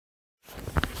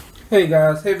Hey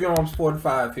guys, Heavy Arms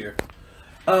 45 here.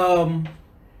 Um,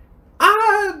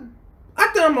 I I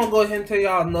think I'm gonna go ahead and tell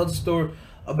y'all another story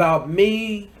about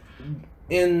me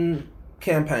in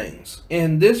campaigns.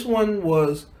 And this one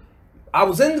was I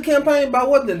was in the campaign, but I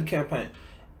wasn't in the campaign.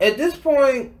 At this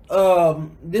point,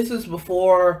 this is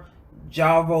before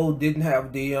Javo didn't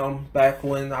have DM back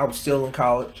when I was still in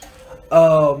college.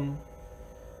 Um,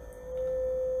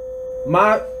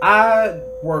 I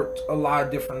worked a lot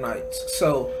of different nights,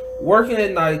 so working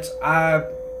at nights, I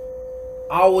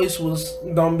always was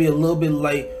gonna be a little bit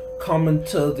late coming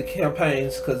to the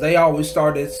campaigns because they always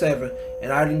started at 7,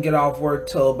 and I didn't get off work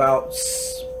till about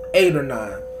 8 or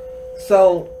 9.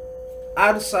 So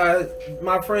I decided,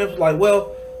 my friends were like,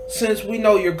 well, since we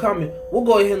know you're coming, we'll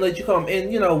go ahead and let you come.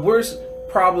 And we're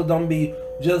probably gonna be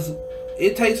just,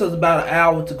 it takes us about an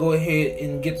hour to go ahead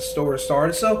and get the story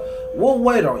started, so we'll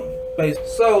wait on you, basically.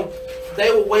 So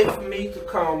they would wait for me to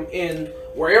come, and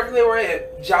wherever they were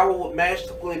at, Java would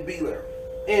magically be there.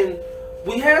 And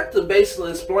we had to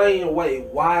basically explain away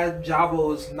why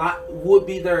Java would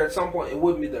be there at some point. It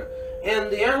wouldn't be there,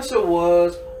 and the answer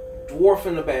was dwarf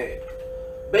in the bag.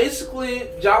 Basically,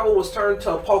 Java was turned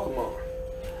to a Pokemon.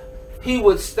 He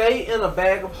would stay in a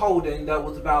bag of holding that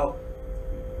was about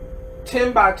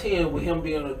 10 by 10 with him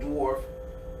being a dwarf,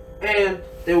 and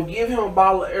they would give him a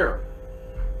bottle of air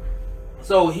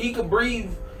so he could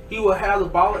breathe. He would have the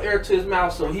bottle of air to his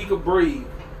mouth so he could breathe.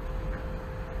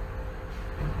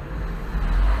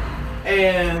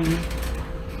 And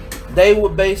they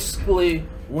would basically,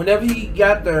 whenever he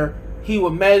got there, he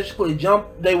would magically jump.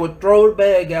 They would throw the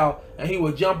bag out, and he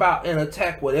would jump out and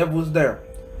attack whatever was there.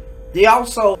 They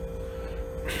also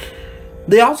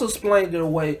explained it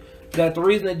away that the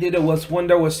reason they did it was when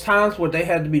there was times where they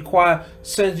had to be quiet.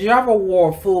 Since Java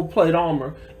wore full plate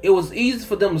armor, it was easy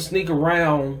for them to sneak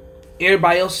around.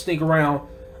 Everybody else sneak around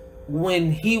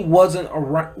when he wasn't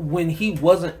around, when he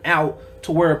wasn't out,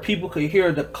 to where people could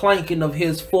hear the clanking of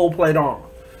his full plate armor.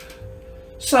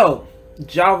 So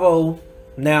Javo,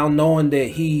 now knowing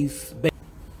that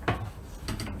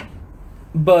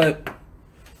but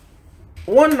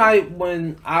one night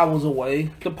when I was away,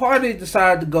 the party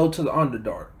decided to go to the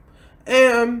Underdark.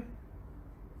 And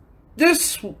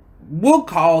this, we'll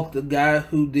call the guy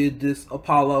who did this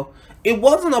Apollo. It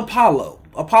wasn't Apollo.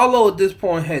 Apollo at this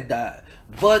point had died,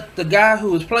 but the guy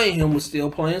who was playing him was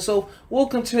still playing, so we'll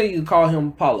continue to call him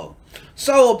Apollo.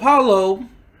 So Apollo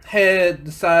had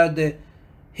decided that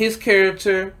his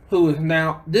character, who is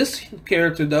now, this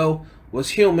character though, was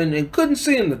human and couldn't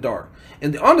see in the dark.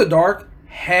 And the Underdark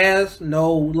has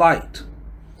no light.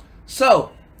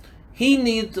 So he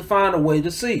needed to find a way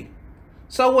to see.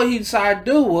 So what he decided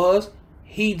to do was,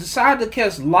 he decided to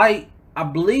cast light, I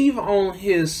believe, on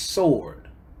his sword.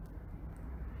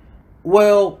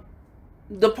 Well,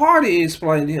 the party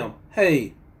explained to him,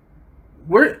 hey,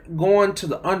 we're going to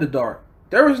the Underdark.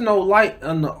 There is no light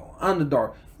in the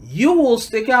Underdark. You will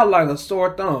stick out like a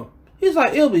sore thumb. He's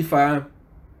like, it'll be fine.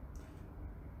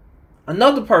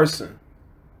 Another person,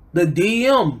 the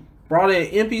DM, brought in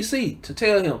an NPC to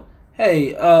tell him,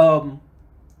 hey,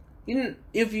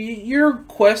 if you're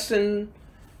questing,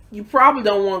 you probably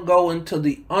don't want to go into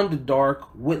the Underdark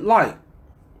with light.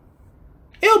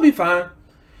 It'll be fine.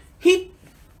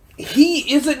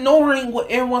 He is ignoring what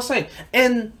everyone's saying.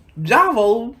 And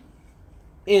Javo,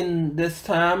 in this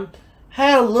time,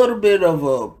 had a little bit of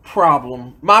a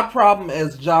problem. My problem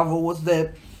as Javo was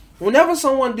that whenever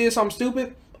someone did something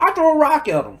stupid, I throw a rock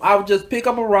at them. I would just pick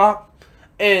up a rock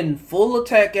and full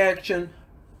attack action,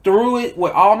 threw it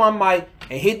with all my might,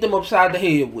 and hit them upside the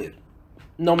head with it.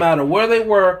 No matter where they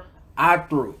were, I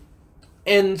threw.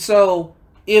 And so,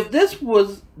 if this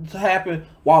was to happen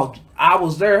while I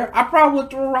was there, I probably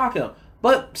would throw a rock at them.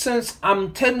 But since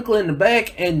I'm technically in the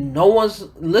back and no one's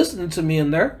listening to me in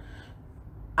there,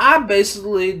 I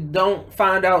basically don't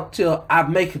find out till I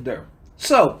make it there.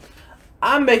 So,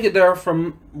 I make it there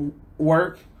from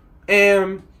work,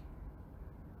 and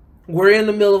we're in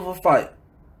the middle of a fight.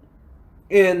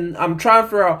 And I'm trying to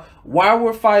figure out why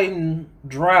we're fighting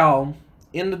Drow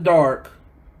in the dark,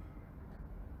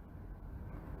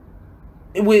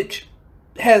 which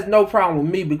has no problem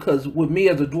with me, because with me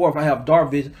as a dwarf, I have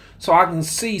dark vision, so I can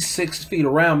see 6 feet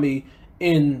around me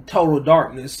in total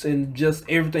darkness, and just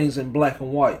everything's in black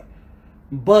and white.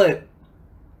 But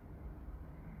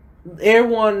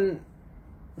everyone,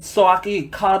 so I can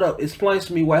get caught up, explains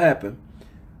to me what happened.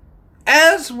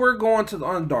 As we're going to the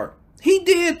Underdark, he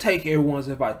did take everyone's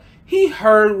advice. He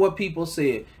heard what people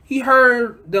said. He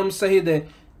heard them say that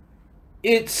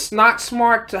it's not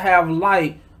smart to have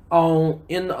light on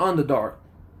in the Underdark.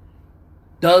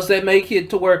 Does that make it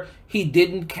to where he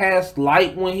didn't cast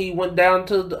light when he went down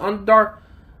to the Underdark?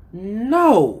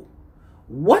 No.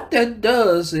 What that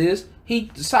does is he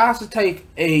decides to take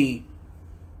a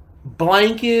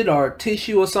blanket or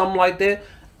tissue or something like that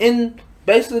and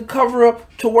basically cover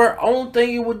up to where only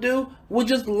thing it would do would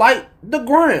just light the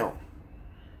ground.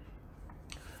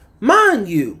 Mind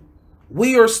you,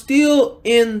 we are still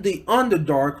in the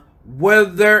Underdark where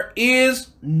there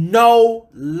is no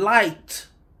light.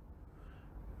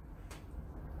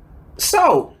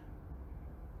 So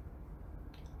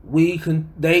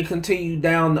they continue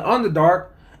down the Underdark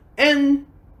and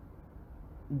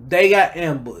they got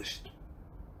ambushed.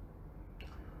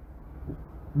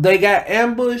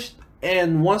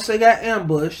 And once they got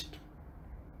ambushed,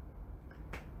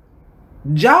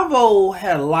 Javo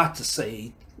had a lot to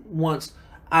say once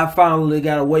I finally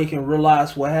got awake and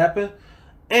realized what happened.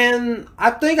 And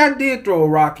I think I did throw a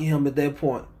rock at him at that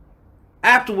point.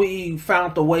 After we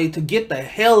found a way to get the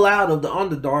hell out of the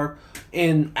Underdark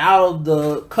and out of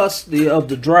the custody of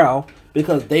the Drow,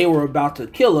 because they were about to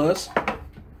kill us.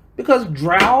 Because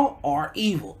Drow are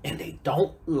evil and they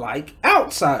don't like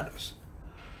outsiders.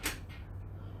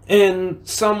 In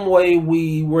some way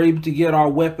we were able to get our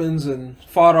weapons and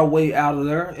fought our way out of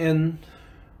there, and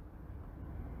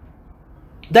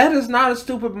that is not a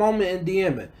stupid moment in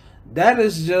DMing. That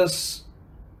is just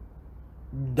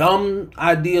dumb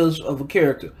ideas of a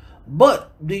character.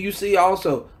 But do you see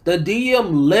also the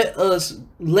DM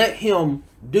let him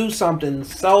do something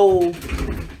so,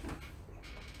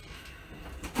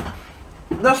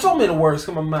 there's so many words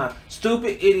come to mind.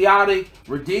 Stupid, idiotic,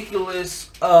 ridiculous.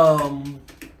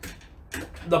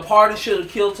 The party should have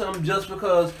killed him just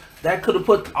because that could have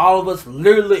put all of us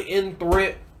literally in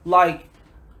threat. Like,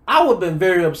 I would have been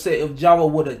very upset if Java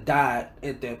would have died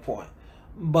at that point.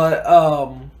 But,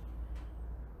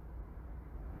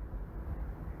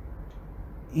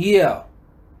 yeah.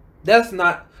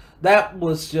 That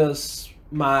was just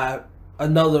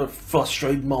another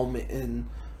frustrating moment in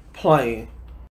playing.